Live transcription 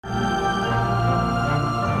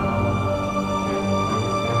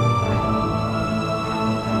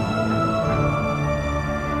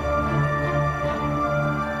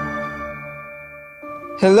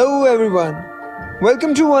Hello everyone.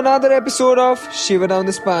 Welcome to another episode of Shiver Down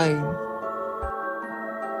the Spine.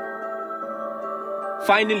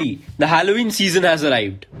 Finally, the Halloween season has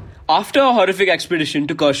arrived. After a horrific expedition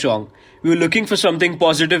to Kurseong, we were looking for something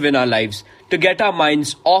positive in our lives to get our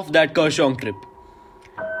minds off that Kurseong trip.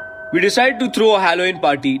 We decided to throw a Halloween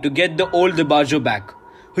party to get the old DeBarjo back,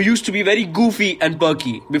 who used to be very goofy and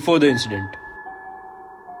perky before the incident.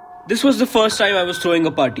 This was the first time I was throwing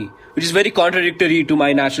a party, which is very contradictory to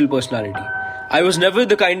my natural personality. I was never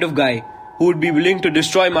the kind of guy who would be willing to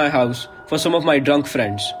destroy my house for some of my drunk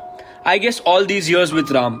friends. I guess all these years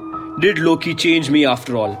with Ram did low-key change me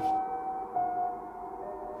after all.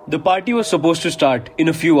 The party was supposed to start in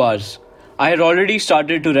a few hours. I had already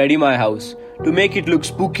started to ready my house to make it look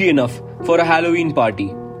spooky enough for a Halloween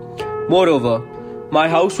party. Moreover, my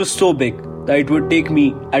house was so big that it would take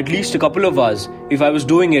me at least a couple of hours if I was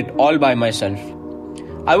doing it all by myself.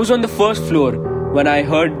 I was on the first floor when I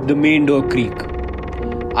heard the main door creak.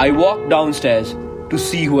 I walked downstairs to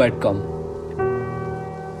see who had come.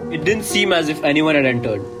 It didn't seem as if anyone had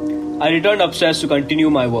entered. I returned upstairs to continue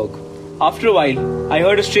my work. After a while, I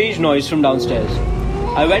heard a strange noise from downstairs.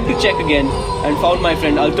 I went to check again and found my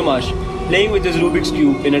friend Altamash playing with his Rubik's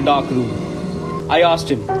Cube in a dark room. I asked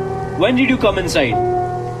him, "When did you come inside?"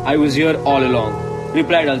 "I was here all along,"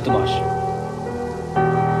 replied Altamash.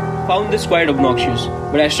 Found this quite obnoxious,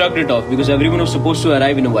 but I shrugged it off because everyone was supposed to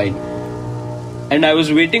arrive in a while. And I was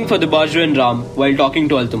waiting for DeBarjo and Ram while talking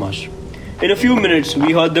to Altamash. In a few minutes,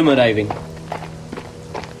 we heard them arriving.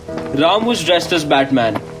 Ram was dressed as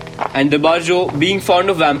Batman, and DeBarjo, being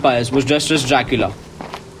fond of vampires, was dressed as Dracula.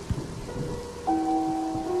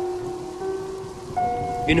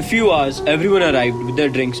 In a few hours, everyone arrived with their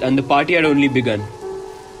drinks and the party had only begun.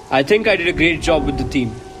 I think I did a great job with the theme,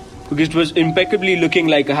 because it was impeccably looking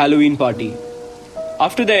like a Halloween party.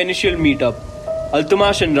 After the initial meetup,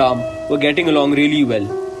 Altamash and Ram were getting along really well,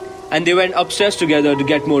 and they went upstairs together to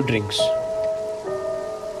get more drinks.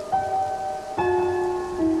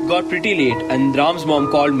 It got pretty late, and Ram's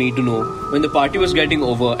mom called me to know when the party was getting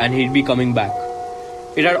over and he'd be coming back.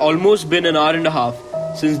 It had almost been an hour and a half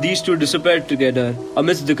since these two disappeared together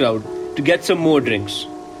amidst the crowd to get some more drinks.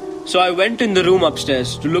 So I went in the room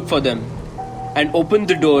upstairs to look for them and opened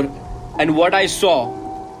the door, and what I saw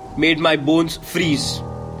made my bones freeze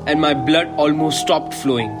and my blood almost stopped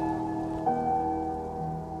flowing.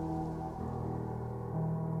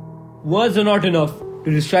 Words are not enough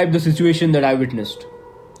to describe the situation that I witnessed.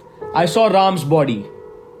 I saw Ram's body,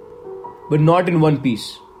 but not in one piece.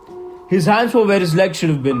 His hands were where his legs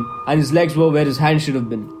should have been, and his legs were where his hands should have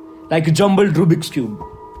been, like a jumbled Rubik's Cube.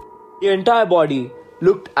 The entire body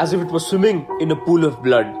looked as if it was swimming in a pool of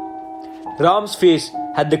blood. Ram's face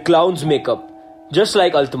had the clown's makeup, just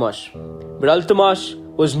like Altamash, but Altamash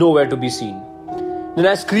was nowhere to be seen. Then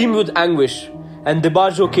I screamed with anguish, and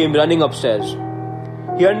DeBarjo came running upstairs.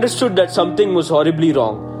 He understood that something was horribly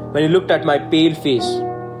wrong when he looked at my pale face,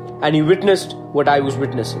 and he witnessed what I was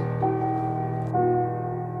witnessing.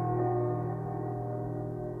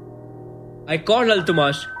 I called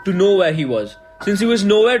Altamash to know where he was, since he was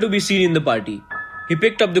nowhere to be seen in the party. He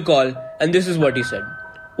picked up the call, and this is what he said.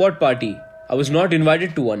 "What party? I was not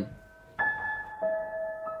invited to one."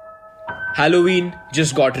 Halloween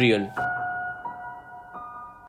just got real.